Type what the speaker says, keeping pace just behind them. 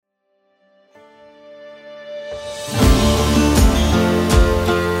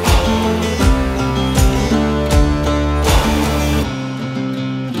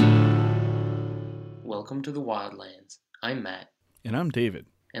welcome to the Wildlands. I'm Matt, And I'm David.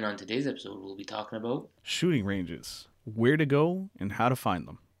 and on today's episode, we'll be talking about Shooting ranges, where to go and how to find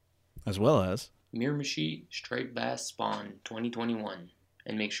them, as well as Miramichi Striped Bass Spawn 2021.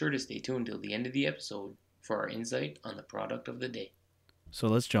 And make sure to stay tuned till the end of the episode for our insight on the product of the day. so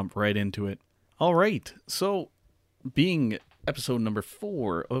let's jump right into it. All right, so being episode number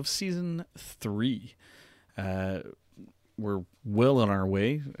 4 of season 3, we're well on our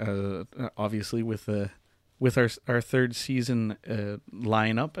way. Obviously, with our third season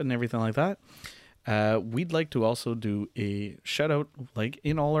lineup and everything like that. We'd like to also do a shout out, like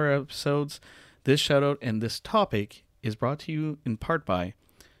in all our episodes. This shout out and this topic is brought to you in part by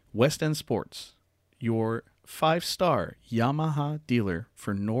West End Sports, your 5-star Yamaha dealer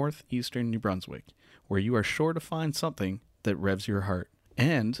for northeastern New Brunswick, where you are sure to find something that revs your heart.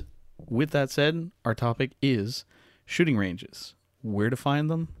 And with that said, our topic is shooting ranges, where to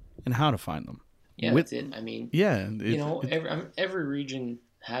find them and how to find them. Yeah, that's it. I mean, Yeah, every region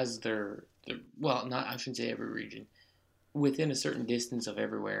has their well, not I shouldn't say every region. Within a certain distance of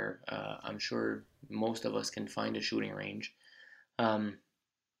everywhere, I'm sure most of us can find a shooting range.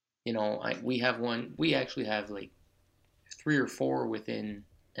 We have one. We actually have like 3 or 4 within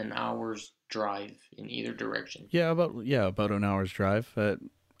an hour's drive in either direction. about an hour's drive.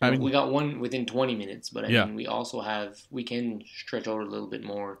 We got one within 20 minutes, but Yeah. we also we can stretch out a little bit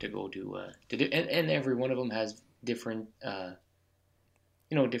more to go and every one of them has different,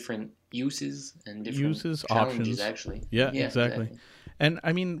 different uses and different challenges, options. actually. Yeah, exactly. And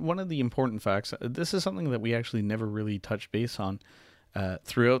I mean, one of the important facts, this is something that we actually never really touched base on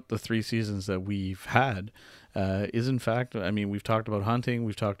throughout the 3 seasons that we've had, is in fact, I mean, we've talked about hunting,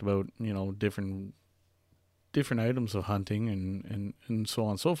 we've talked about, different items of hunting and so on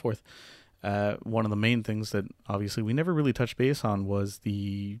and so forth. One of the main things that obviously we never really touched base on was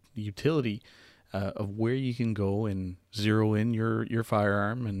the utility of where you can go and zero in your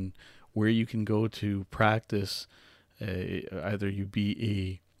firearm, and where you can go to practice. Either you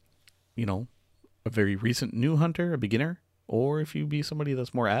be a very recent new hunter, a beginner, or if you be somebody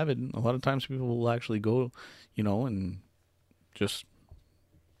that's more avid. A lot of times people will actually go, and just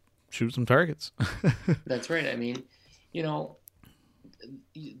shoot some targets. That's right. I mean,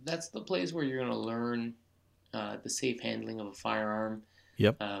 that's the place where you're going to learn the safe handling of a firearm.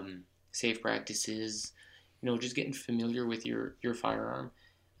 Yep. Safe practices, just getting familiar with your firearm.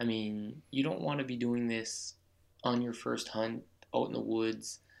 I mean, you don't want to be doing this on your first hunt out in the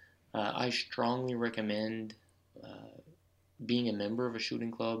woods. I strongly recommend being a member of a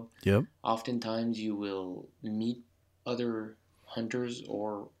shooting club. Yep. Oftentimes you will meet other hunters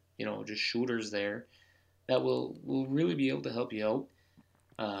or, just shooters there that will really be able to help you out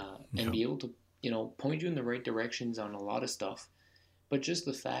and be able to, point you in the right directions on a lot of stuff. But just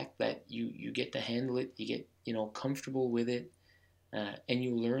the fact that you get to handle it, you get, comfortable with it, and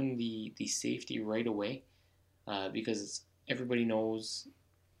you learn the safety right away, because everybody knows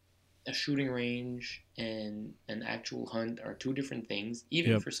a shooting range and an actual hunt are 2 different things,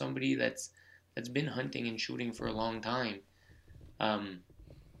 even for somebody that's been hunting and shooting for a long time.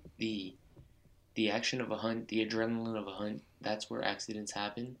 The action of a hunt, the adrenaline of a hunt, that's where accidents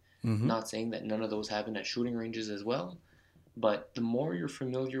happen. Mm-hmm. Not saying that none of those happen at shooting ranges as well, but the more you're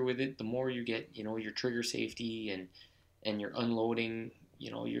familiar with it, the more you get, your trigger safety and your unloading,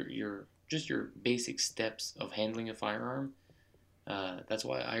 your just your basic steps of handling a firearm. That's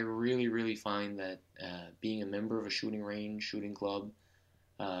why I really, really find that being a member of a shooting range, shooting club,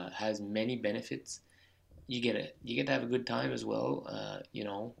 has many benefits. You get to have a good time as well.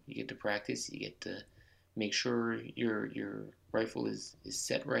 You get to practice. You get to make sure your rifle is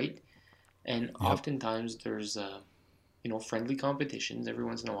set right. And oftentimes there's friendly competitions every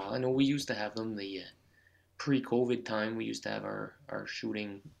once in a while. I know we used to have them the pre-COVID time. We used to have our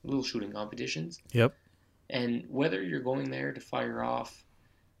little shooting competitions. Yep. And whether you're going there to fire off,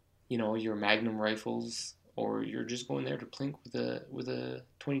 your Magnum rifles, or you're just going there to plink with a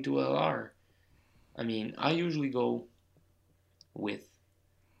 22 LR. I mean, I usually go with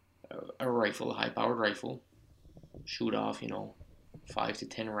a rifle, a high-powered rifle, shoot off, 5 to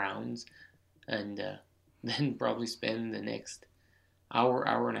 10 rounds, and then probably spend the next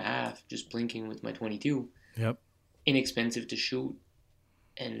hour and a half just plinking with my 22. Yep. Inexpensive to shoot,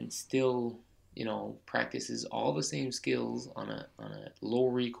 and still, practices all the same skills on a low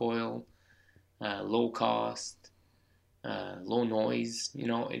recoil, low cost, low noise.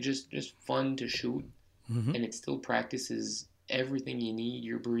 It's just fun to shoot, Mm-hmm. and it still practices everything you need: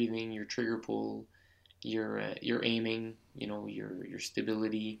 your breathing, your trigger pull, your aiming, your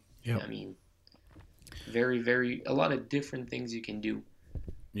stability. Yep. I mean, very, very a lot of different things you can do.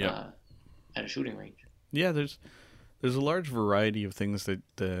 Yeah. At a shooting range. Yeah, there's a large variety of things that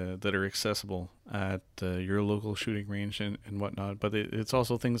are accessible at your local shooting range and whatnot, but it's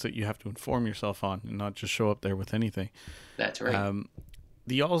also things that you have to inform yourself on and not just show up there with anything. That's right. Um,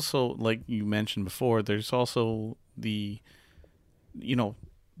 the also, like you mentioned before, there's also you know,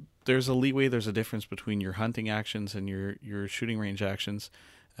 there's a leeway, there's a difference between your hunting actions and your shooting range actions.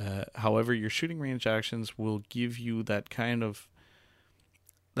 However, your shooting range actions will give you that kind of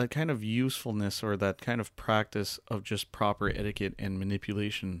usefulness or that kind of practice of just proper etiquette and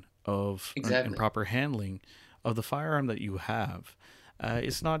manipulation of and Exactly. proper handling of the firearm that you have.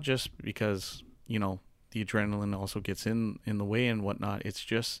 It's not just because the adrenaline also gets in the way and whatnot. It's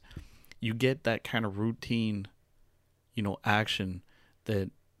just you get that kind of routine, action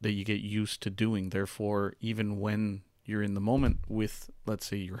that you get used to doing. Therefore, even when you're in the moment with, let's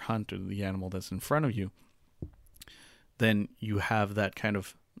say, your hunt or the animal that's in front of you, then you have that kind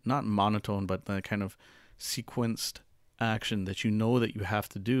of not monotone, but that kind of sequenced action that that you have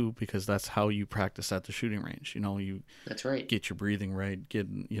to do because that's how you practice at the shooting range. You That's right. get your breathing right, get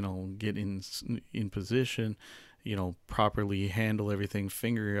in position, properly handle everything,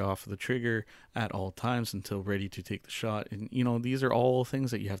 finger off the trigger at all times until ready to take the shot. And these are all things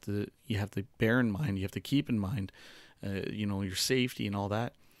that you have to bear in mind. You have to keep in mind, your safety and all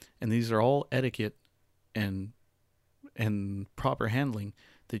that. And these are all etiquette and proper handling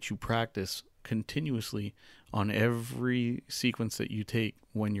that you practice continuously on every sequence that you take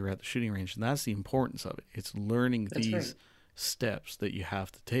when you're at the shooting range. And that's the importance of it. It's learning That's right. these steps that you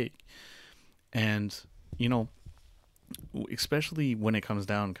have to take. And, you know, especially when it comes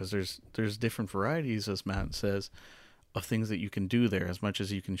down, because there's different varieties, as Matt says, of things that you can do there. As much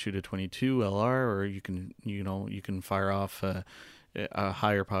as you can shoot a 22 LR, or you can fire off a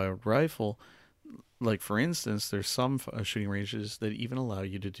higher powered rifle. Like, for instance, there's some shooting ranges that even allow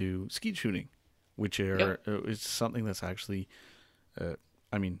you to do skeet shooting, which Yep. is something that's actually, uh,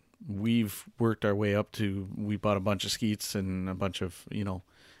 I mean, we've worked our way up to. We bought a bunch of skeets and a bunch of We bought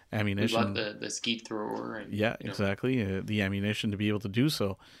ammunition. the skeet thrower, and Yeah, exactly. The ammunition to be able to do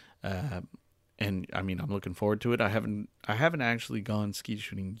so. Uh, and I mean, I'm looking forward to it. I haven't actually gone skeet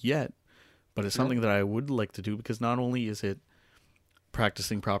shooting yet, but it's no, something that I would like to do because not only is it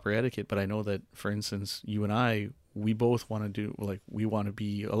practicing proper etiquette, but I know that, for instance, you and I, we both want to we want to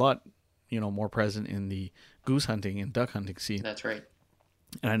be a lot, more present in the goose hunting and duck hunting scene. that's right.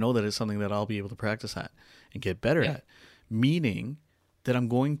 And I know that it's something that I'll be able to practice at and get better Yeah, at, meaning that I'm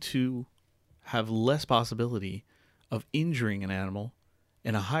going to have less possibility of injuring an animal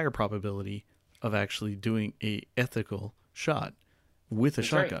and a higher probability of actually doing a ethical shot with a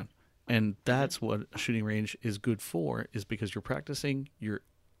that's right. shotgun. And Hmm. that's what a shooting range is good for, is because you're practicing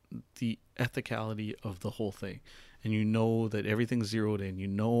the ethicality of the whole thing. And you know that everything's zeroed in. You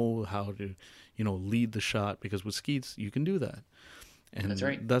know how to, lead the shot, because with skeets you can do that. That's And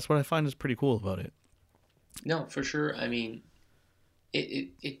right. that's what I find is pretty cool about it. No, for sure. I mean,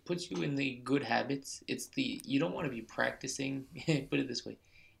 it puts you in the good habits. It's the you don't want to be practicing. Put it this way,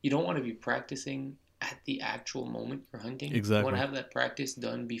 you don't want to be practicing at the actual moment you're hunting. You want to Exactly. have that practice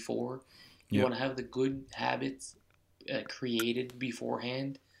done before. You Yep. want to have the good habits created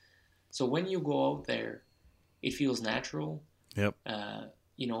beforehand. So when you go out there, it feels natural. Yep. Uh,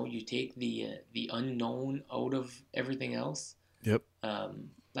 you take the unknown out of everything else. Yep.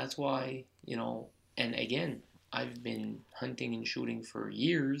 That's why, and again, I've been hunting and shooting for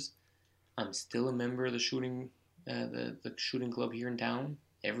years. I'm still a member of the shooting club here in town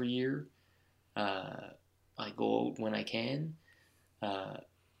every year. Uh, I go out when I can. Uh,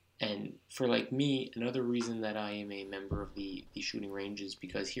 and for like me, another reason that I am a member of the shooting range is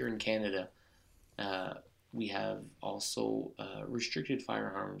because here in Canada, uh, we have also restricted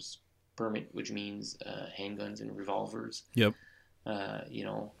firearms permit, which means handguns and revolvers. Yep. Uh, you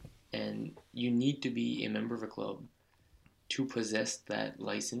know, and you need to be a member of a club to possess that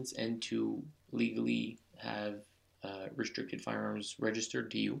license and to legally have restricted firearms registered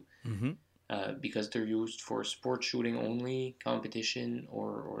to you, Mm-hmm. because they're used for sport shooting only, competition,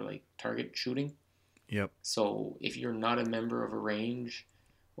 or like target shooting. Yep. So if you're not a member of a range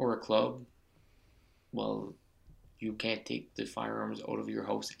or a club, well, you can't take the firearms out of your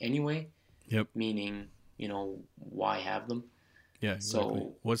house anyway, Yep. meaning, why have them? Yeah. Exactly.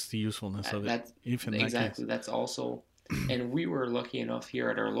 So What's the usefulness of it, that's if in that case? exactly, that's also, and we were lucky enough here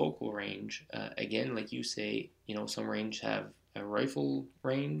at our local range. Again, like you say, some range have a rifle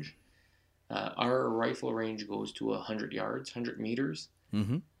range. Our rifle range goes to 100 yards, 100 meters.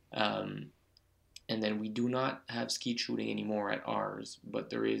 Mm-hmm. Um, and then we do not have skeet shooting anymore at ours, but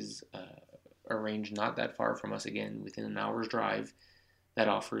there is a range not that far from us, again, within an hour's drive, that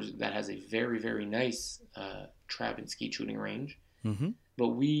has a very, very nice trap and skeet shooting range. Mm-hmm. But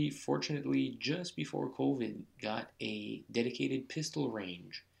we fortunately just before COVID got a dedicated pistol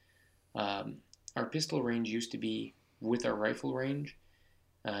range. Um, our pistol range used to be with our rifle range,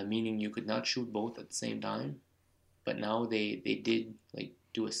 meaning you could not shoot both at the same time. But now they did like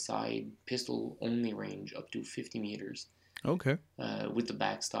do a side pistol only range up to 50 meters Okay. with the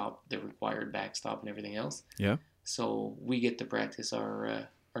backstop, the required backstop, and everything else. Yeah. So we get to practice our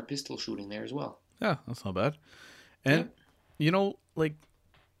pistol shooting there as well. Yeah, that's not bad. Yeah. And like,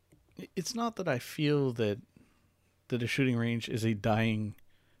 it's not that I feel that a shooting range is a dying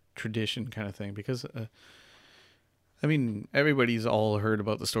tradition kind of thing, because I mean, everybody's all heard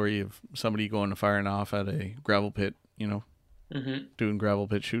about the story of somebody going to firing off at a gravel pit, Mm-hmm. doing gravel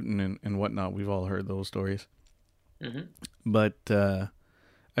pit shooting and whatnot. We've all heard those stories. Mm-hmm. But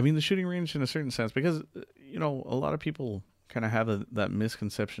I mean, the shooting range in a certain sense, because a lot of people kind of have that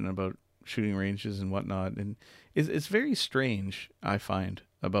misconception about shooting ranges and whatnot, and it's very strange, I find,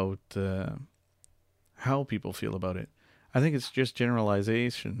 about how people feel about it. I think it's just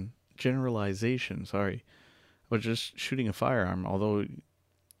generalization. Sorry, but just shooting a firearm. Although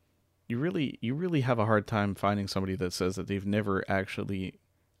you really have a hard time finding somebody that says that they've never actually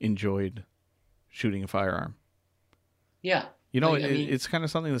enjoyed shooting a firearm. Yeah. It's kind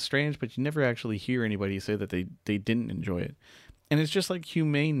of something that's strange, but you never actually hear anybody say that they didn't enjoy it. And it's just like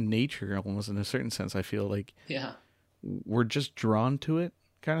humane nature, almost, in a certain sense. I feel like Yeah. we're just drawn to it,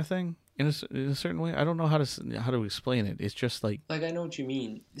 kind of thing, in a certain way. I don't know how to explain it. It's just like Like, I know what you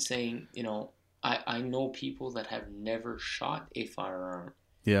mean, saying, I know people that have never shot a firearm,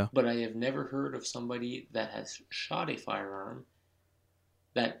 yeah, but I have never heard of somebody that has shot a firearm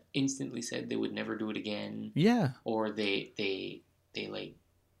that instantly said they would never do it again, yeah, or they like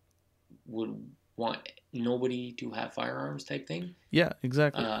would want nobody to have firearms type thing. yeah,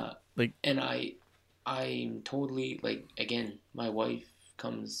 exactly. Like, And I'm totally, like, again, my wife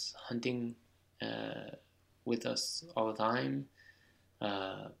comes hunting with us all the time.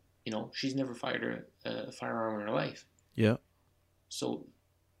 She's never fired a firearm in her life. yeah, So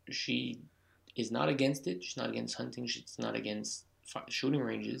she is not against it. She's not against hunting. She's not against shooting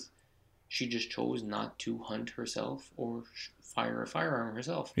ranges. She just chose not to hunt herself or fire a firearm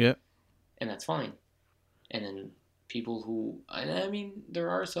herself. yeah, And that's fine. And then people and I mean, there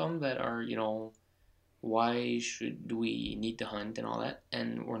are some that are, why do we need to hunt and all that?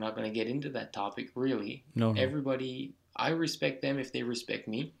 And we're not going to get into that topic, really. no, Everybody, I respect them if they respect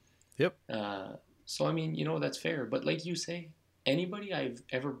me. yep, So, I mean, that's fair. But like you say, anybody I've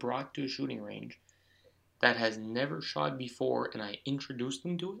ever brought to a shooting range that has never shot before and I introduced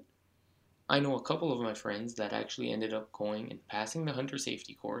them to it, I know a couple of my friends that actually ended up going and passing the hunter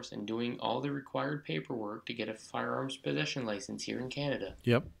safety course and doing all the required paperwork to get a firearms possession license here in Canada.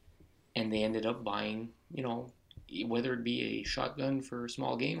 yep, And they ended up buying, whether it be a shotgun for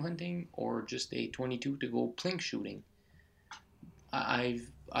small game hunting or just a 22 to go plink shooting.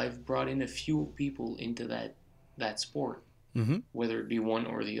 I've brought in a few people into that sport, mm-hmm, whether it be one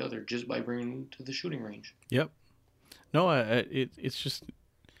or the other, just by bringing them to the shooting range. yep. No, it's just,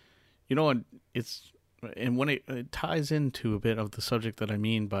 it's, and when it ties into a bit of the subject that I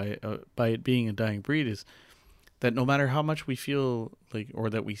mean by it being a dying breed, is that no matter how much we feel like, or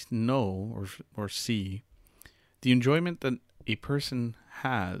that we know or see, the enjoyment that a person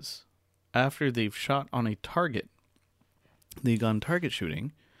has after they've shot on a target, they've gone target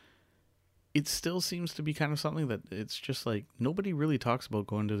shooting, it still seems to be kind of something that it's just like nobody really talks about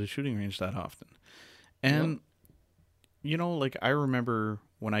going to the shooting range that often. And like, I remember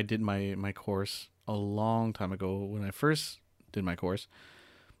when I did my course a long time ago, when I first did my course,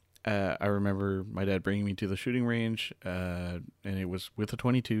 I remember my dad bringing me to the shooting range, and it was with a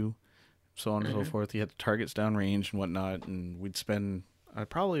 22, so on and so forth. He had the targets downrange and whatnot, and we'd spend,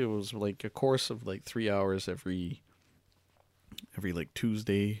 it was like a course of like 3 hours every like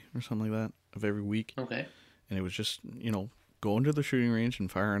Tuesday or something like that of every week. Okay. And it was just, going to the shooting range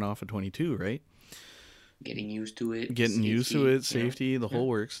and firing off a 22, right? Getting used to it. Safety, the whole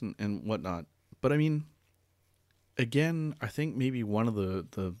works and whatnot. But I mean, again, I think maybe one of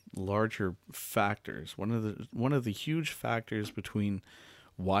the larger factors, one of the huge factors between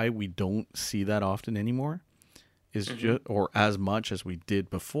why we don't see that often anymore is just, or as much as we did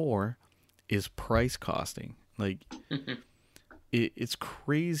before, is price costing. Like, it's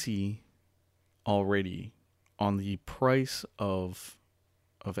crazy already on the price of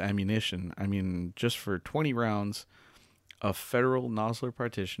ammunition. I mean, just for 20 rounds of federal nozzler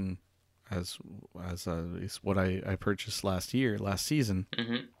partition, as is what I purchased last season,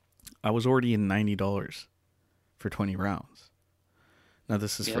 I was already in $90 for 20 rounds. Now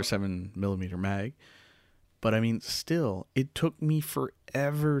this is for Yep. 7mm mag, but I mean, still, it took me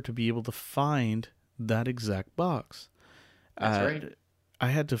forever to be able to find that exact box. That's Uh, right. I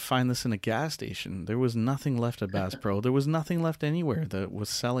had to find this in a gas station. There was nothing left at Bass Pro. There was nothing left anywhere that was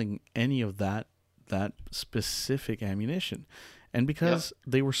selling any of that specific ammunition. And Yep. because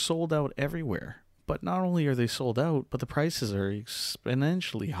they were sold out everywhere, but not only are they sold out, but the prices are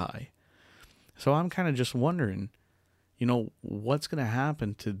exponentially high. So I'm kind of just wondering, what's going to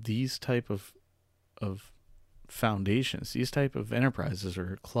happen to these type of foundations, these type of enterprises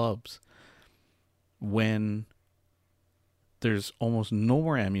or clubs when there's almost no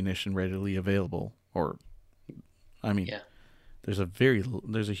more ammunition readily available, or I mean, Yeah. there's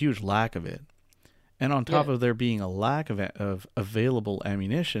a huge lack of it. And on top Yeah. of there being a lack of available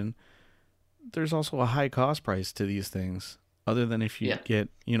ammunition, there's also a high cost price to these things. Other than if you Yeah. get,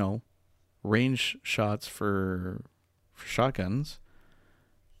 range shots for shotguns,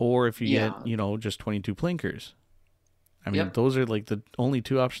 or if you get, Yeah. just 22 plinkers. I mean, Yep. those are like the only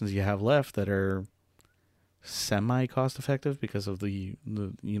two options you have left that are semi cost effective because of the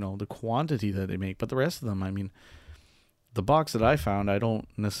quantity that they make. But the rest of them, I mean, the box that I found, I don't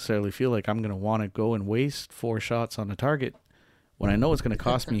necessarily feel like I'm going to want to go and waste 4 shots on a target when I know it's going to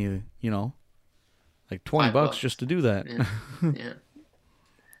cost me, like $20 just $5. to do that. Yeah. Yeah.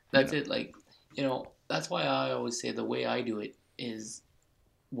 That's Yeah. it. Like, that's why I always say the way I do it is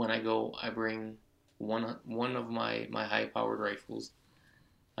when I go, I bring one of my high powered rifles,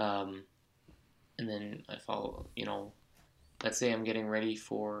 um, and then I follow. Let's say I'm getting ready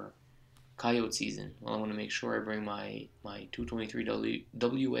for coyote season. Well, I want to make sure I bring my 223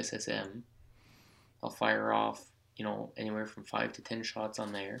 WSSM. I'll fire off, anywhere from 5 to 10 shots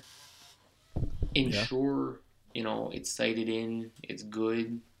on there. Yeah. Ensure, it's sighted in, it's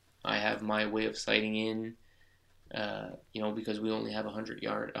good. I have my way of sighting in. Because we only have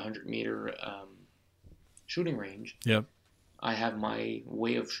 100 meter shooting range. Yep. I have my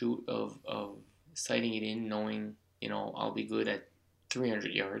way of sighting it in, knowing I'll be good at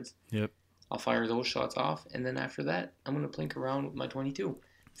 300 yards. Yep. I'll fire those shots off, and then after that, I'm gonna plink around with my 22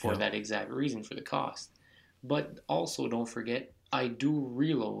 for Yep. that exact reason, for the cost. But also, don't forget, I do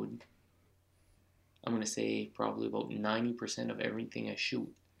reload. I'm gonna say probably about 90% of everything I shoot,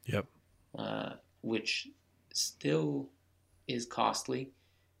 Yep. which still is costly,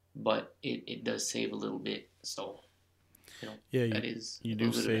 but it does save a little bit. So, Yeah, that is you a do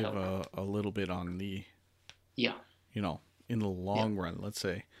little bit of save help. a little bit on the, Yeah, in the yeah, long run, let's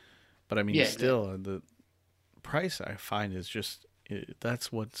say. But I mean, yeah, still, exactly. the price I find is just that's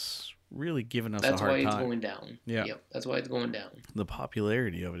what's really given us a That's why hard it's time. going down. Yeah, Yep, that's why it's going down. the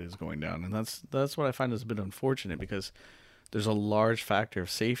popularity of it is going down, and that's what I find is a bit unfortunate because there's a large factor of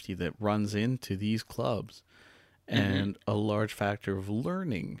safety that runs into these clubs, Mm-hmm. and a large factor of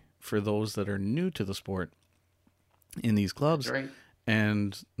learning for those that are new to the sport in these That's clubs. right.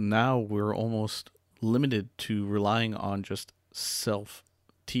 And now we're almost limited to relying on just self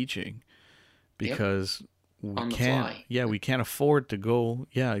teaching Yep, because we on the can't, fly. yeah, we can't afford to go,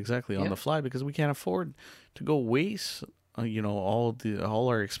 yeah, exactly, on the Yep, fly, because we can't afford to go waste all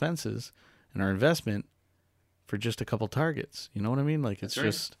our expenses and our investment for just a couple targets. You know what I mean? Like, it's that's right.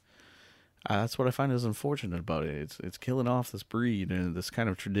 just that's what I find is unfortunate about it. It's killing off this breed and this kind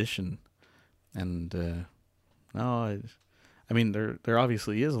of tradition. And no, I mean, there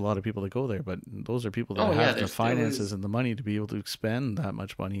obviously is a lot of people that go there, but those are people that Oh yeah, have there the still finances is. and the money to be able to expend that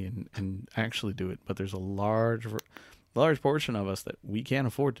much money and actually do it. But there's a large portion of us that we can't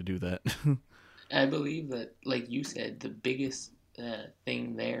afford to do that. I believe that, like you said, the biggest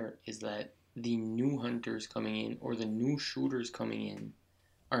thing there is that the new hunters coming in, or the new shooters coming in,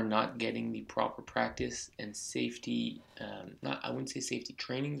 are not getting the proper practice and safety. Not, I wouldn't say safety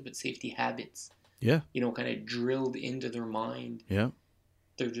trainings, but safety habits. Yeah, Kind of drilled into their mind. yeah,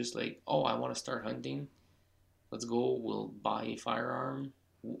 They're just like, oh, I want to start hunting. Let's go. We'll buy a firearm.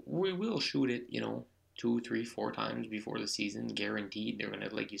 We will shoot it. 2, 3, 4 times before the season, guaranteed. They're gonna,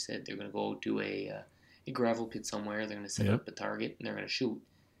 like you said, they're gonna go to a gravel pit somewhere. They're gonna set yep, up a target and they're gonna shoot.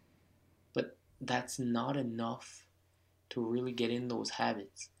 But that's not enough to really get in those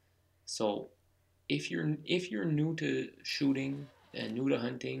habits. So if you're new to shooting and new to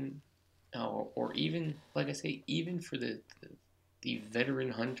hunting, or even, like I say, even for the veteran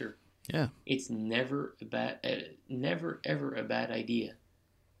hunter, yeah, it's never ever a bad idea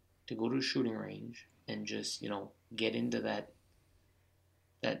to go to a shooting range and just get into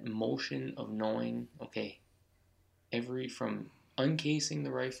that motion of knowing, okay, every from uncasing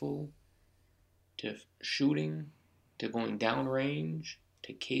the rifle to shooting to going down range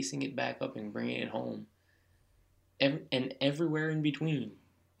to casing it back up and bringing it home. and everywhere in between.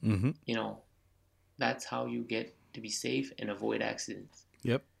 Mm-hmm. You know, that's how you get to be safe and avoid accidents.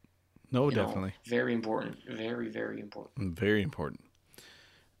 Yep. No, You know, definitely. very important. Very, very important. Very important.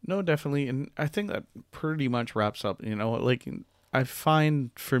 No, definitely. And I think that pretty much wraps up, like I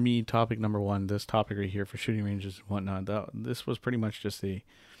find for me topic number one, this topic right here for shooting ranges and whatnot, this was pretty much just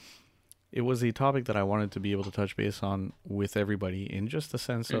it was a topic that I wanted to be able to touch base on with everybody in just the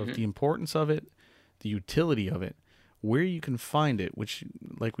sense of Mm-hmm. the importance of it, the utility of it, where you can find it, which,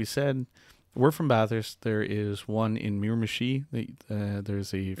 like we said, we're from Bathurst. There is one in Miramichi.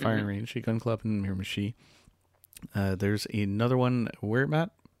 There's a firing Mm-hmm. range, a gun club in Miramichi. There's another one, where,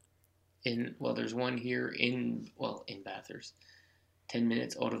 Matt? There's one here in Bathurst. 10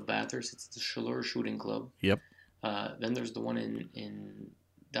 minutes out of Bathurst, it's the Chaleur Shooting Club. Yep. Then there's the one in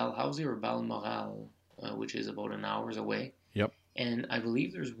Dalhousie or Balmoral, which is about an hour's away. Yep. And I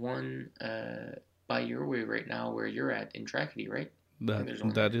believe there's one by your way right now where you're at in Tracadie, right?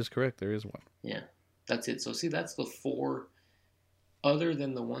 That is correct. There is one. Yeah, that's it. So see, that's the four. Other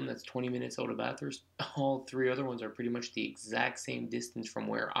than the one that's 20 minutes out of Bathurst, all three other ones are pretty much the exact same distance from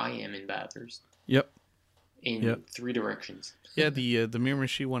where I am in Bathurst. Yep. In three directions. Yeah, the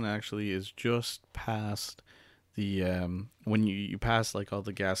Miramichi one actually is just past the when you pass like all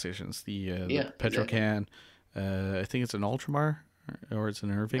the gas stations, the Petrocan. Exactly. I think it's an Ultramar or it's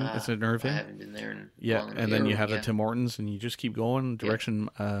an Irving. It's an Irving. I haven't been there in long and then you have the Tim Hortons, and you just keep going direction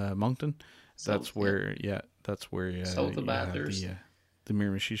Moncton. That's where that's where south of Bathurst. The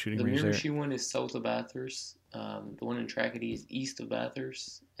Miramichi shooting range. The Miramichi one is south of Bathurst. The one in Tracadie is east of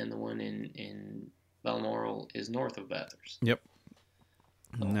Bathurst, and the one in Balmoral is north of Bathurst. Yep.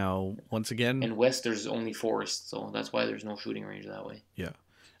 So, now, once again... And west, there's only forest, so that's why there's no shooting range that way. Yeah.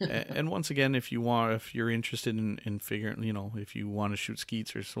 And once again, if you're interested in figuring, if you want to shoot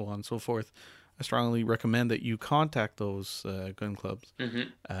skeets or so on and so forth, I strongly recommend that you contact those gun clubs.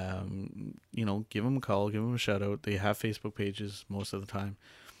 Mm-hmm. Give them a call, give them a shout out. They have Facebook pages most of the time,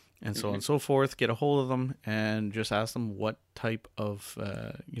 and so on and so forth. Get a hold of them and just ask them what type of,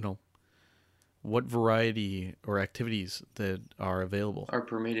 what variety or activities that are available. Are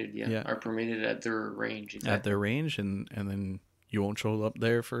permitted, yeah. Are permitted at their range. Exactly. At their range, and then you won't show up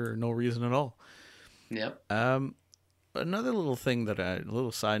there for no reason at all. Yep. Another little thing a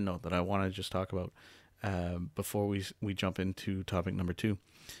little side note that I want to just talk about before we jump into topic number 2.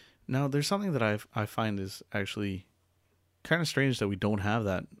 Now, there's something that I find is actually kind of strange that we don't have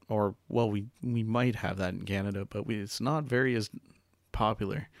that, or well, we might have that in Canada, but it's not very as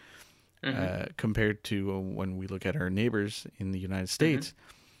popular compared to when we look at our neighbors in the United States.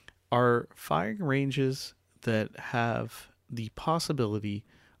 Are firing ranges that have the possibility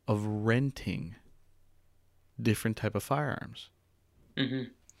of renting different type of firearms.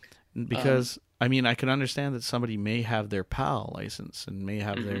 Because I mean, I can understand that somebody may have their PAL license and may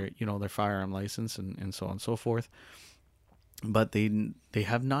have their their firearm license and so on and so forth, but they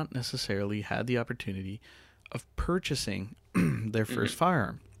have not necessarily had the opportunity of purchasing their first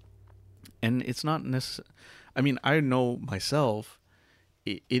firearm. And it's not necessary. I mean, I know myself,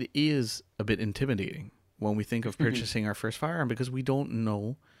 it is a bit intimidating when we think of purchasing our first firearm, because we don't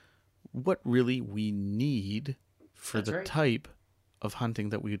know what really we need for the type of hunting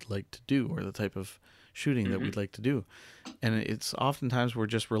that we'd like to do, or the type of shooting that we'd like to do. And it's oftentimes we're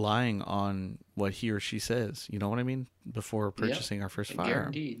just relying on what he or she says, you know what I mean, before purchasing our first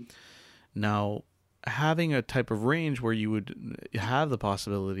firearm. Guaranteed. Now, having a type of range where you would have the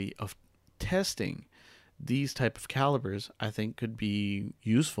possibility of testing these type of calibers, I think could be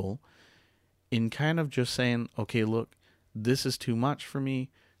useful in kind of just saying, okay, look, this is too much for me,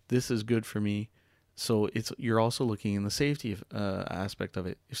 this is good for me. So you're also looking in the safety aspect of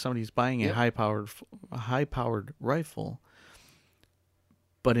it. If somebody's buying a high-powered rifle,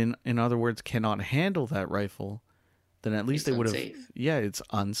 but in other words cannot handle that rifle, then at least they would have. Yeah, it's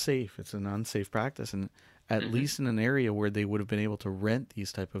unsafe. It's an unsafe practice, and at least in an area where they would have been able to rent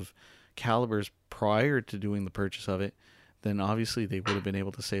these type of calibers prior to doing the purchase of it, then obviously they would have been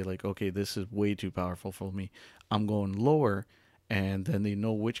able to say, like, okay, this is way too powerful for me, I'm going lower. And then they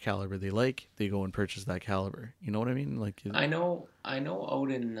know which caliber they like. They go and purchase that caliber. You know what I mean? Like, I know. Out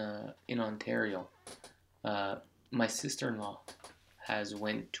in Ontario, my sister-in-law has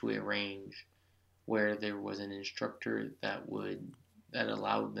went to a range where there was an instructor that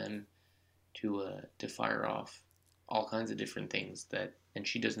allowed them to fire off all kinds of different things. And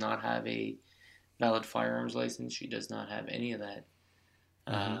she does not have a valid firearms license. She does not have any of that.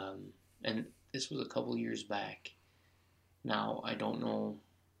 And this was a couple years back. Now, I don't know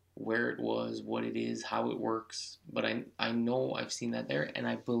where it was, what it is, how it works, but I know I've seen that there, and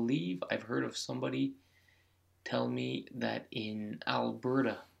I believe I've heard of somebody tell me that in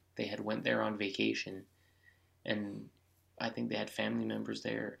Alberta they had went there on vacation, and I think they had family members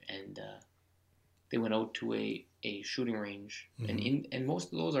there, and they went out to a shooting range, Mm-hmm. and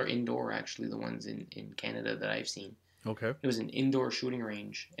most of those are indoor. Actually, the ones in Canada that I've seen, Okay. it was an indoor shooting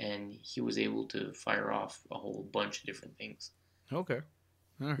range, and he was able to fire off a whole bunch of different things. Okay.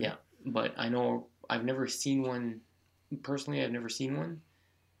 All right. Yeah, but I know I've never seen one personally. I've never seen one,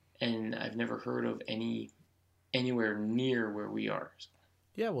 and I've never heard of anywhere near where we are. So,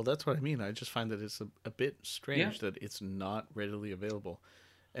 Yeah, well, that's what I mean. I just find that it's a bit yeah. strange that it's not readily available,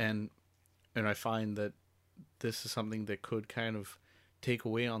 and I find that this is something that could kind of take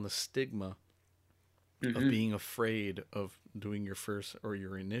away on the stigma of Mm-hmm. being afraid of doing your first or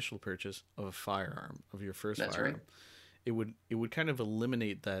your initial purchase of a firearm, of your first That's right. firearm. It would kind of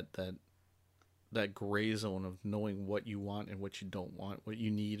eliminate that gray zone of knowing what you want and what you don't want, what you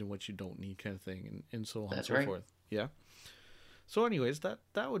need and what you don't need, kind of thing, and so on and That's so right. forth. Yeah. So, anyways, that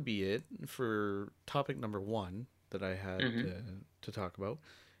would be it for topic number one that I had Mm-hmm. to talk about.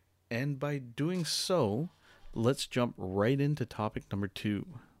 And by doing so, let's jump right into topic number two.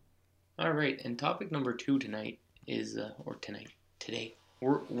 All right. And topic number two tonight is, or tonight, today.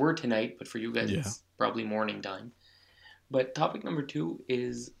 We're tonight, but for you guys, Yeah. it's probably morning time. But topic number two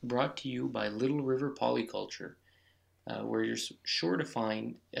is brought to you by Little River Polyculture, where you're sure to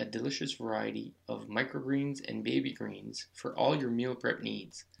find a delicious variety of microgreens and baby greens for all your meal prep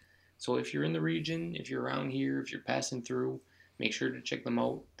needs. So if you're in the region, if you're around here, if you're passing through, make sure to check them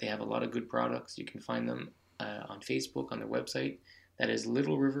out. They have a lot of good products. You can find them on Facebook on their website. That is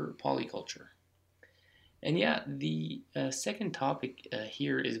Little River Polyculture. And yeah, the second topic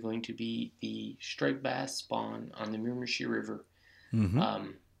here is going to be the striped bass spawn on the Miramichi River. Mm-hmm.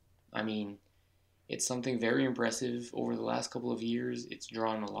 Um, I mean, it's something very impressive over the last couple of years. It's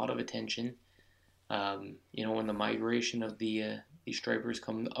drawn a lot of attention. When the migration of the stripers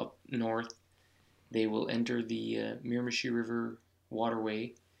come up north, they will enter the Miramichi River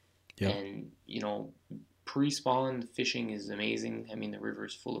waterway, Yep. and pre-spawn fishing is amazing. I mean, the river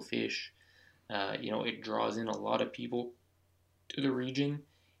is full of fish. It draws in a lot of people to the region.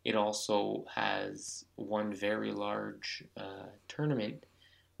 It also has one very large tournament,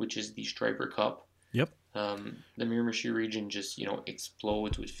 which is the Striper Cup. Yep. The Miramichi region just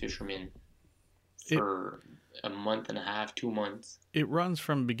explodes with fishermen It for a month and a half, 2 months. it runs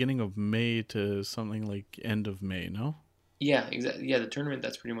from beginning of May to something like end of May. No. Yeah, exactly. Yeah, the tournament,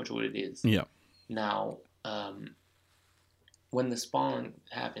 that's pretty much what it is. Yeah. Now, when the spawn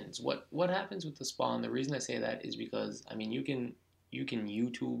happens, what happens with the spawn? The reason I say that is because I mean you can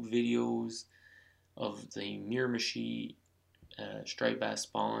YouTube videos of the Miramichi striped bass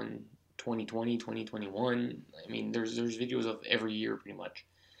spawn 2020, 2021. I mean, there's videos of every year pretty much,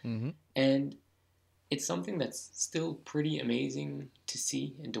 Mm-hmm. and it's something that's still pretty amazing to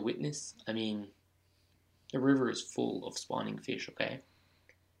see and to witness. I mean, the river is full of spawning fish, okay?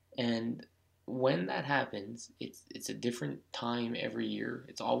 And when that happens, it's a different time every year.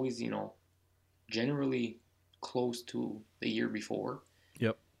 It's always, generally close to the year before,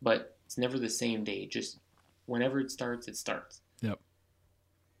 Yep. but it's never the same day. Just whenever it starts, it starts. Yep.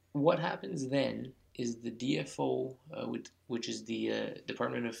 What happens then is the DFO, which is the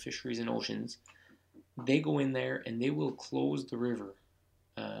Department of Fisheries and Oceans, they go in there and they will close the river,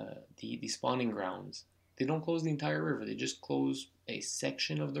 the spawning grounds. They don't close the entire river. They just close a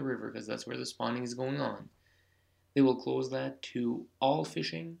section of the river because that's where the spawning is going on. They will close that to all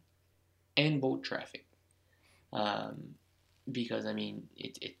fishing and boat traffic, um, because I mean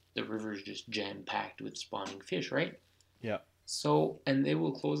the river is just jam packed with spawning fish, right? Yeah. So, and they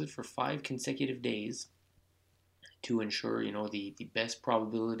will close it for 5 consecutive days to ensure the best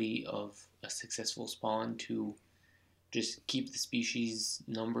probability of a successful spawn, to just keep the species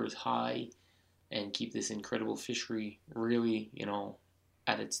numbers high and keep this incredible fishery really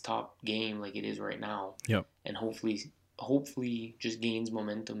at its top game like it is right now, Yep. and hopefully just gains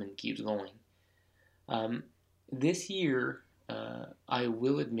momentum and keeps going. um, this year, I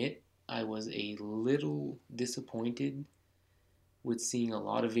will admit I was a little disappointed with seeing a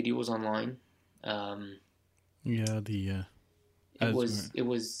lot of videos online. um, Yeah. The it as was it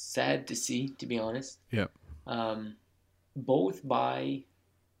was sad to see, to be honest. yeah. um, Both by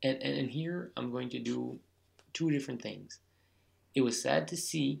and here I'm going to do two different things. It was sad to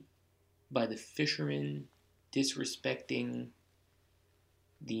see by the fishermen disrespecting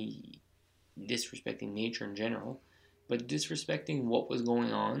the disrespecting nature in general, but disrespecting what was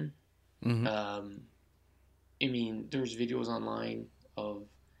going on. Mm-hmm. I mean, there's videos online of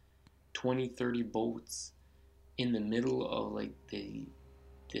 20, 30 boats in the middle of like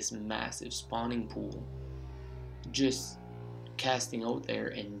this massive spawning pool, just casting out there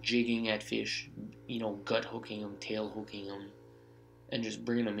and jigging at fish, gut hooking them, tail hooking them, and just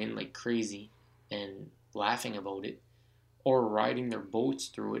bringing them in like crazy and laughing about it, or riding their boats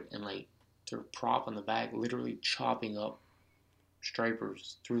through it and like their prop on the back, literally chopping up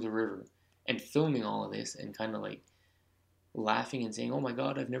stripers through the river and filming all of this and kind of like laughing and saying, "Oh my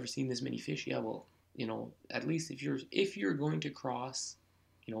God, I've never seen this many fish." Yeah, well, at least if you're going to cross,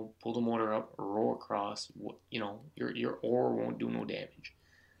 pull the motor up, row across, your oar won't do no damage.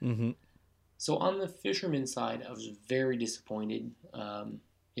 Mm-hmm. So on the fisherman side, I was very disappointed.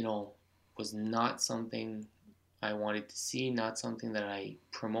 Was not something I wanted to see, not something that I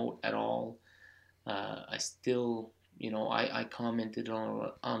promote at all. I still, I commented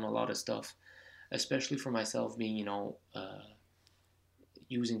on a lot of stuff, especially for myself being,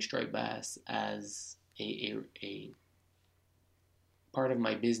 using striped bass as a part of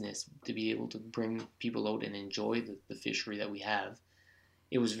my business to be able to bring people out and enjoy the fishery that we have.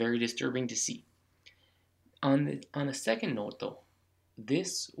 It was very disturbing to see. On a second note, though,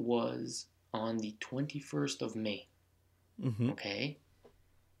 this was on the 21st of May. Mm-hmm. Okay?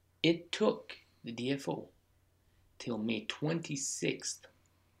 It took the DFO till May 26th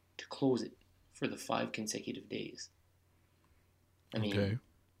to close it for the 5 consecutive days. I mean, Okay.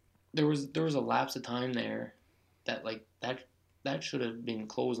 there was a lapse of time there that that should have been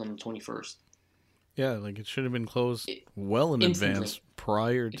closed on the 21st. Yeah, like it should have been closed well in advance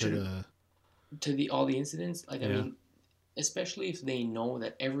prior to all the incidents. Like, yeah. I mean, especially if they know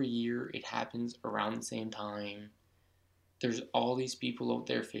that every year it happens around the same time. There's all these people out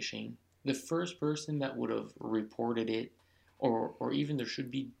there fishing. The first person that would have reported it, or even there should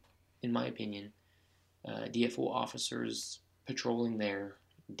be, in my opinion, DFO officers patrolling there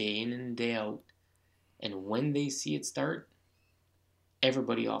day in and day out, and when they see it start,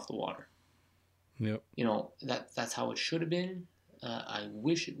 everybody off the water. Yep. That's how it should have been. I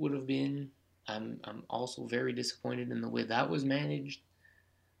wish it would have been. I'm also very disappointed in the way that was managed.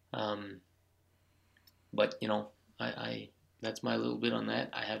 But I that's my little bit on that.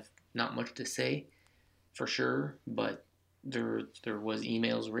 I have not much to say, for sure. But there was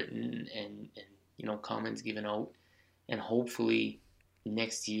emails written and comments given out, and hopefully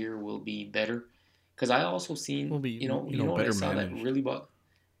next year will be better. Because I also seen what I saw managed. That really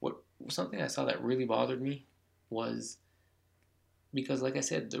something I saw that really bothered me was, because like I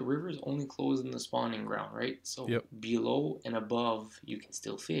said, the river is only closed in the spawning ground, right? So below and above you can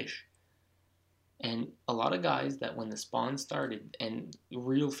still fish. And a lot of guys that when the spawn started, and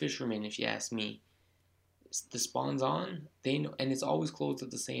real fishermen, if you ask me, the spawn's on, they know, and it's always closed at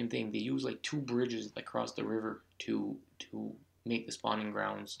the same thing. They use like 2 bridges that cross the river to make the spawning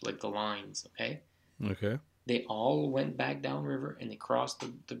grounds, like the lines, okay? Okay. They all went back downriver and they crossed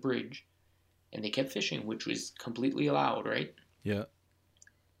the bridge and they kept fishing, which was completely allowed, right? Yeah.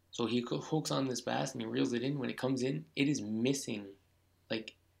 So he hooks on this bass and he reels it in. When it comes in, it is missing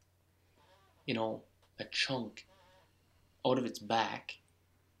like, a chunk out of its back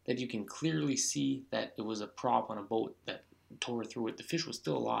that you can clearly see that it was a prop on a boat that tore through it. The fish was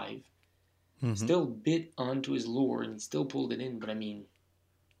still alive, still bit onto his lure, and he still pulled it in. But I mean,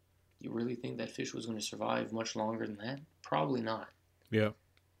 you really think that fish was going to survive much longer than that? Probably not. Yeah.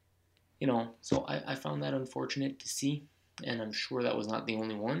 So I found that unfortunate to see, and I'm sure that was not the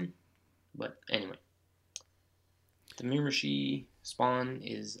only one. But anyway, the Miramichi spawn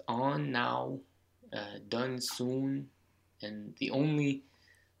is on now, done soon, and the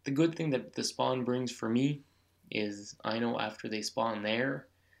good thing that the spawn brings for me is I know after they spawn there,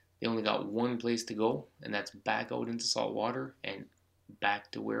 they only got one place to go, and that's back out into salt water and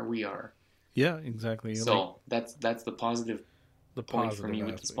back to where we are. Yeah, exactly. So that's the positive point for me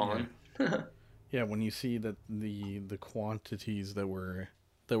with the spawn. Yeah. Yeah, when you see that the quantities that were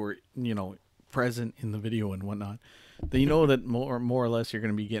present in the video and whatnot, then you know that more or less you're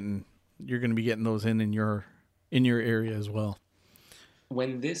going to be getting those in your area as well.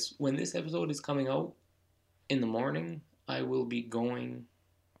 When this episode is coming out in the morning, I will be going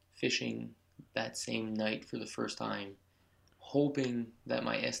fishing that same night for the first time, hoping that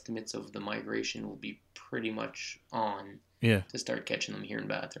my estimates of the migration will be pretty much on to start catching them here in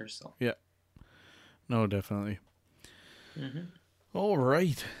Bathurst. So. Yeah. No, definitely. Mm-hmm. All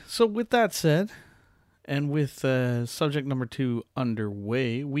right. So with that said, and with subject number 2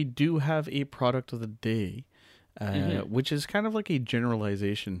 underway, we do have a product of the day, which is kind of like a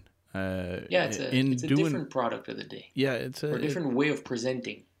generalization. It's a different product of the day. Yeah, it's a different way of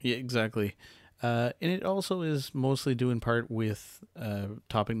presenting. Yeah, exactly. And it also is mostly due in part with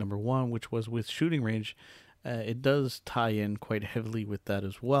topic number 1, which was with shooting range. It does tie in quite heavily with that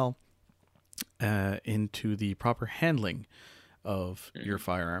as well. into the proper handling of your Hmm.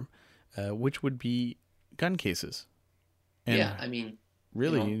 firearm, which would be gun cases. And Yeah, I mean, you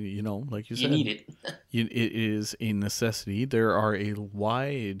really, know, like you you need said, it. it is a necessity. There are a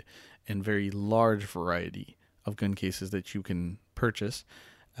wide and very large variety of gun cases that you can purchase.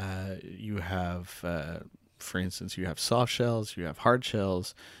 You have, for instance, you have soft shells, you have hard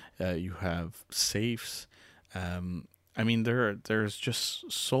shells, you have safes. I mean, there's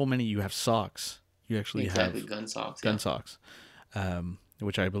just so many. You have socks. You actually Exactly, have gun socks. gun Yeah. socks,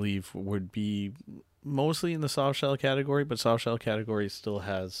 which I believe would be mostly in the soft shell category, but soft shell category still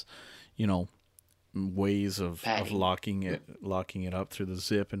has, you know, ways of Padding. locking it up through the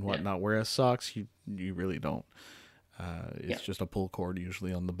zip and Yeah. whatnot. Whereas socks, you really don't. Yeah. It's just a pull cord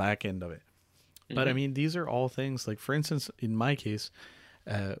usually on the back end of it. But I Hmm. mean, these are all things like, for instance, in my case,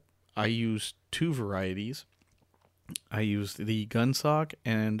 uh, I use two varieties. I use the gun sock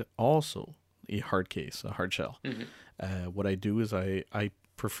and also a hard case, a hard shell. Hmm. What I do is I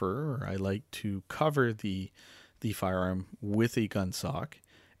prefer or I like to cover the firearm with a gun sock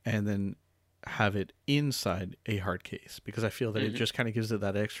and then have it inside a hard case because I feel that it Hmm. just kind of gives it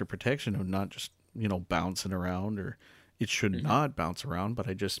that extra protection of not just, bouncing around, or it should Hmm. not bounce around, but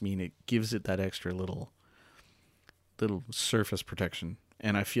I just mean it gives it that extra little surface protection.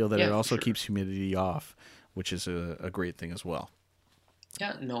 And I feel that it Yeah, for also sure. keeps humidity off, which is a great thing as well.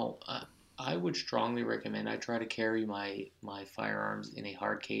 Yeah, no, I would strongly recommend I try to carry my firearms in a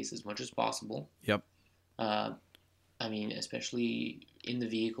hard case as much as possible. Yep. Uh, I mean, especially in the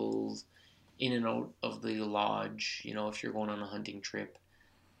vehicles, in and out of the lodge. You know, if you're going on a hunting trip,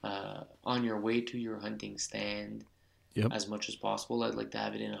 on your way to your hunting stand, Yep. as much as possible, I'd like to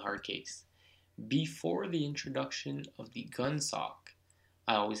have it in a hard case. Before the introduction of the gun sock,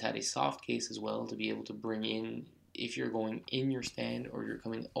 I always had a soft case as well to be able to bring in if you're going in your stand or you're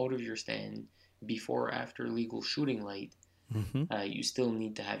coming out of your stand before or after legal shooting light. Mm-hmm. You still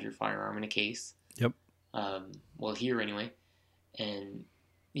need to have your firearm in a case. Yep. Well, here anyway. And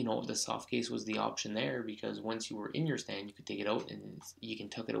the soft case was the option there because once you were in your stand, you could take it out and you can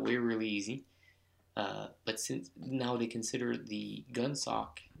tuck it away really easy. But since now they consider the gun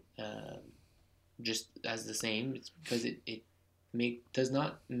sock uh, just as the same, it's because it does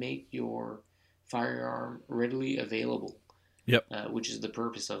not make your firearm readily available, Yep. which is the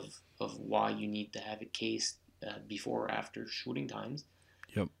purpose of why you need to have it cased before or after shooting times.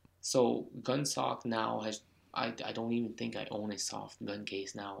 Yep. So gun sock now has I don't even think I own a soft gun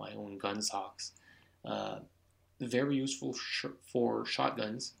case now. I own gun socks. Uh, Very useful for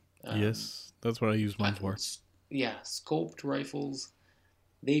shotguns. Um, Yes, that's what I use I, mine for. yeah, scoped rifles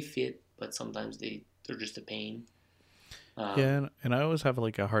they fit, but sometimes they're just a pain. Yeah, Um, and I always have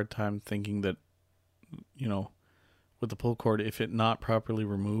like a hard time thinking that, you know, with the pull cord, if it not properly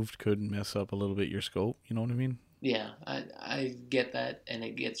removed, could mess up a little bit your scope. You know what I mean? yeah, I get that, and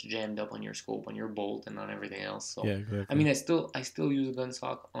it gets jammed up on your scope, on your bolt, and on everything else. Yeah, So, I exactly. mean, I still use a gun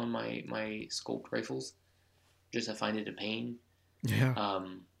stock on my scoped rifles. Just I find it a pain. Yeah.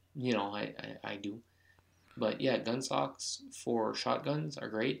 Um, I do. But yeah, gun stocks for shotguns are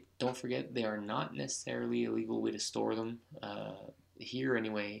great. Don't forget they are not necessarily a legal way to store them. Here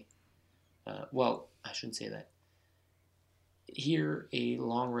anyway. Well, I shouldn't say that. Here, a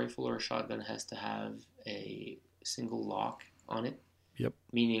long rifle or a shotgun has to have a single lock on it, Yep.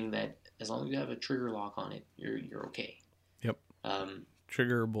 meaning that as long as you have a trigger lock on it, you're okay. Yep. Um,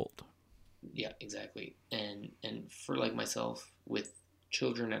 Trigger or bolt. yeah, exactly. And for like myself with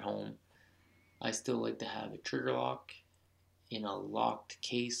children at home, I still like to have a trigger lock in a locked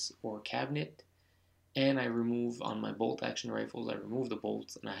case or cabinet. And I remove on my bolt action rifles, I remove the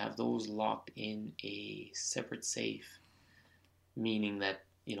bolts and I have those locked in a separate safe, meaning that,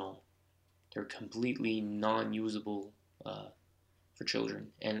 they're completely non usable uh, for children.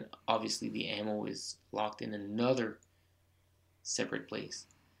 And obviously, the ammo is locked in another separate place,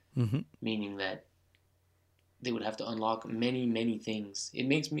 Mm-hmm. meaning that they would have to unlock many, many things. It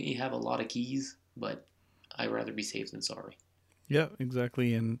makes me have a lot of keys, but I'd rather be safe than sorry. Yeah,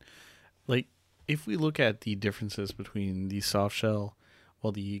 exactly. And like, if we look at the differences between the soft shell,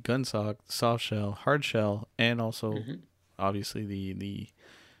 well, the gun sock, soft shell, hard shell, and also Hmm. obviously the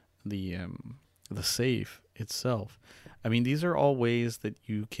the safe itself. I mean, these are all ways that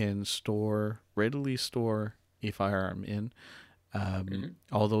you can readily store a firearm in. Hmm.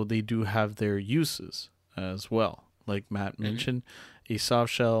 Although they do have their uses as well. Like Matt Hmm. mentioned, a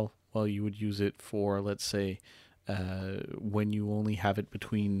soft shell, well, you would use it for, let's say, when you only have it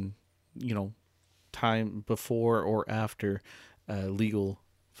between, you know, time before or after legal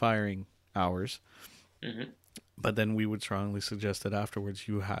firing hours. Hmm. But then we would strongly suggest that afterwards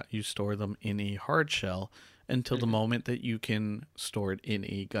you store them in a hard shell until the Hmm. moment that you can store it in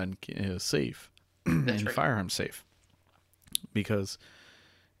a gun safe, That's in right. firearm safe, because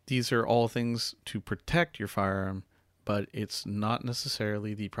these are all things to protect your firearm, but it's not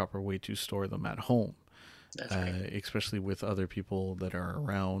necessarily the proper way to store them at home, That's right. especially with other people that are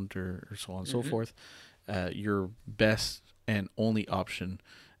around, or so on and so Hmm. forth. Your best and only option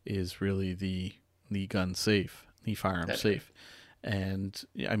is really the gun safe, the firearm That's right. safe. And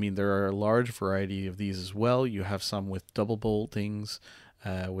I mean, there are a large variety of these as well. You have some with double boltings,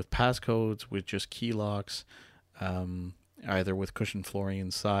 with passcodes, with just key locks, um, either with cushion flooring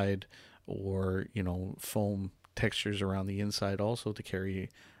inside, or foam textures around the inside also to carry.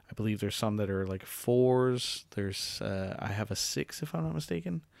 I believe there's some that are like fours. There's I have a six, if I'm not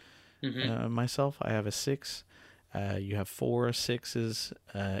mistaken. Hmm. Myself, I have a six. You have four, sixes,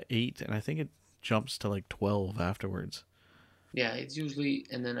 eight, and I think it jumps to like 12 afterwards. Yeah, it's usually,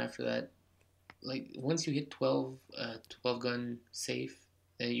 and then after that, like once you hit 12, 12 gun safe,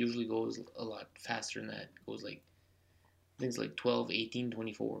 then it usually goes a lot faster than that. It goes like things like 12, 18,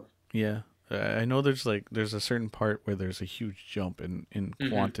 24. Yeah. I know there's a certain part where there's a huge jump in Mm-hmm.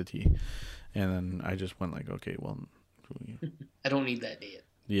 quantity, and then I just went like, okay, well, I don't need that yet.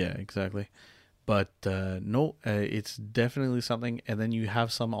 yeah, exactly. But no, it's definitely something. And then you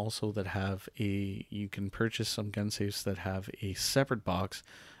have some also that have you can purchase some gun safes that have a separate box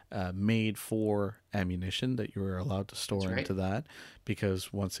made for ammunition that you're allowed to That's store right. into that,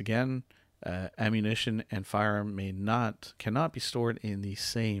 because once again, ammunition and firearm cannot be stored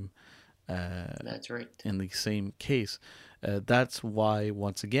uh, That's right. in the same case. That's why,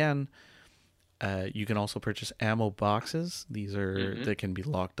 once again, you can also purchase ammo boxes. These are Mm-hmm. that can be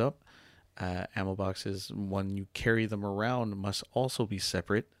locked up. Ammo boxes, when you carry them around, must also be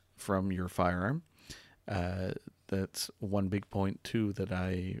separate from your firearm. Uh, that's one big point too that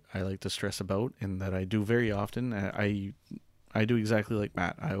I like to stress about, and that I do very often. I do exactly like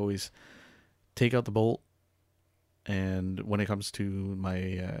Matt. I always take out the bolt, and when it comes to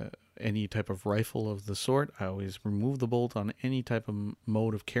my any type of rifle of the sort, I always remove the bolt on any type of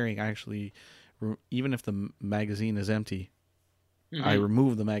mode of carrying. Actually, even if the magazine is empty, I Mm-hmm.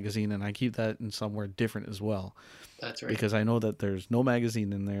 remove the magazine and I keep that in somewhere different as well, That's right. because I know that there's no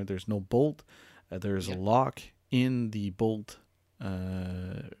magazine in there. There's no bolt. There's a Yep. lock in the bolt.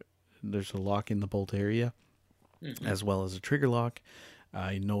 Uh, there's a lock in the bolt area, Mm-hmm. as well as a trigger lock.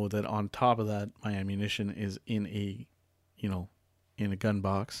 I know that on top of that, my ammunition is in you know, in a gun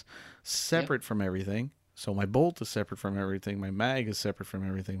box, Yep. separate from everything. So my bolt is separate from everything. My mag is separate from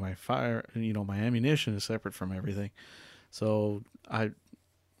everything. My my ammunition is separate from everything. So I,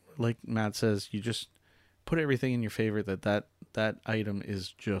 like Matt says, you just put everything in your favor that item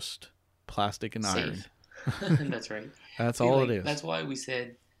is just plastic and iron. Safe. That's right. That's See, all it like is. that's why we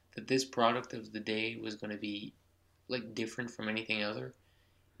said that this product of the day was going to be like different from anything other.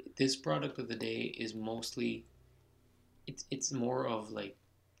 This product of the day is mostly it's more of like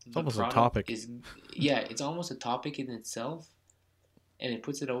It's the almost a product topic. is, yeah, it's almost a topic in itself, and it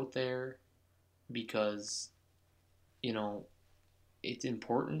puts it out there because you know it's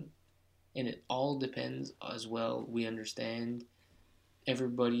important, and it all depends as well. We understand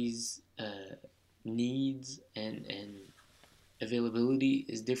everybody's needs and availability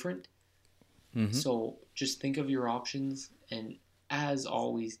is different. Mm-hmm. So just think of your options, and as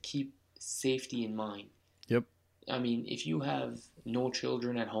always, keep safety in mind. Yep. I mean, if you have no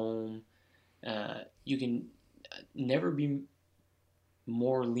children at home, you can never be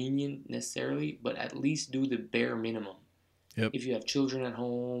more lenient necessarily, but at least do the bare minimum. Yep. If you have children at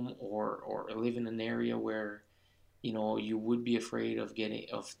home, or live in an area where you would be afraid of getting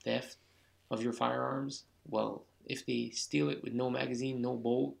of theft of your firearms, well, if they steal it with no magazine, no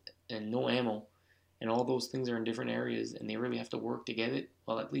bolt, and no ammo, and all those things are in different areas, and they really have to work to get it,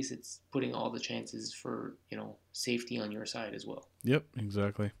 well, at least it's putting all the chances for safety on your side as well. Yep.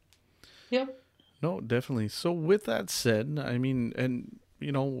 Exactly. Yep. No, definitely. So with that said, I mean, and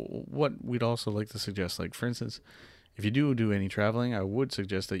what we'd also like to suggest, like for instance, if you do any traveling, I would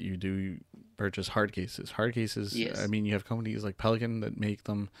suggest that you do purchase hard cases. Hard cases. I Yes. mean, you have companies like Pelican that make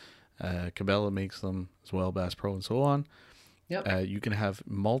them. Cabela makes them as well, Bass Pro, and so on. Yep. You can have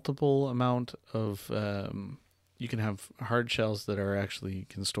multiple amount of. You can have hard shells that are actually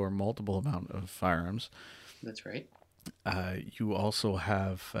can store multiple amount of firearms. That's right. You also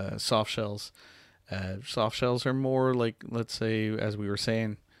have soft shells. Soft shells are more like, let's say, as we were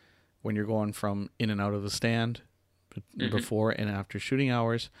saying, when you're going from in and out of the stand Mm-hmm. before and after shooting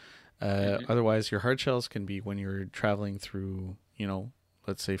hours. Mm-hmm. Otherwise, your hard shells can be when you're traveling through,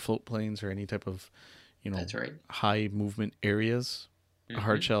 let's say float planes or any type of, That's right. high movement areas, a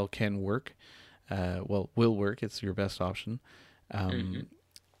hard Mm-hmm. shell can work. Will work. It's your best option. Mm-hmm.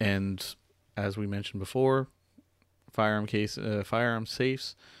 And as we mentioned before, firearm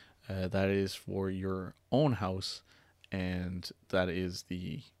safes. That is for your own house, and that is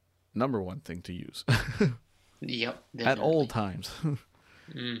the number one thing to use Yep, at all definitely. times.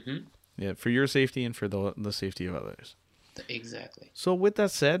 Mm-hmm. Yeah, for your safety and for the safety of others. Exactly. So, with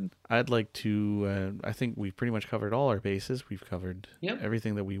that said, I'd like to. I think we've pretty much covered all our bases. We've covered Yep.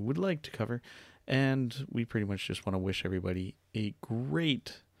 everything that we would like to cover, and we pretty much just want to wish everybody a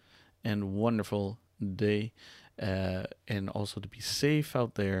great and wonderful day, and also to be safe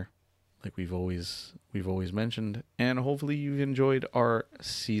out there, like we've always mentioned. And hopefully, you've enjoyed our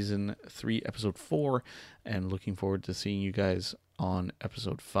season 3, episode 4, and looking forward to seeing you guys on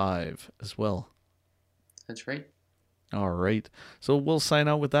episode 5 as well. That's right. All right. So we'll sign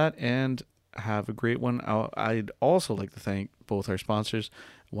out with that and have a great one. I'd also like to thank both our sponsors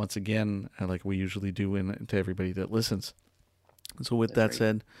once again, like we usually do, and to everybody that listens. So with That's that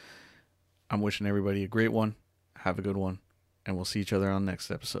right. said, I'm wishing everybody a great one. Have a good one. And we'll see each other on next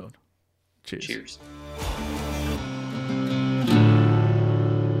episode. Cheers. Cheers.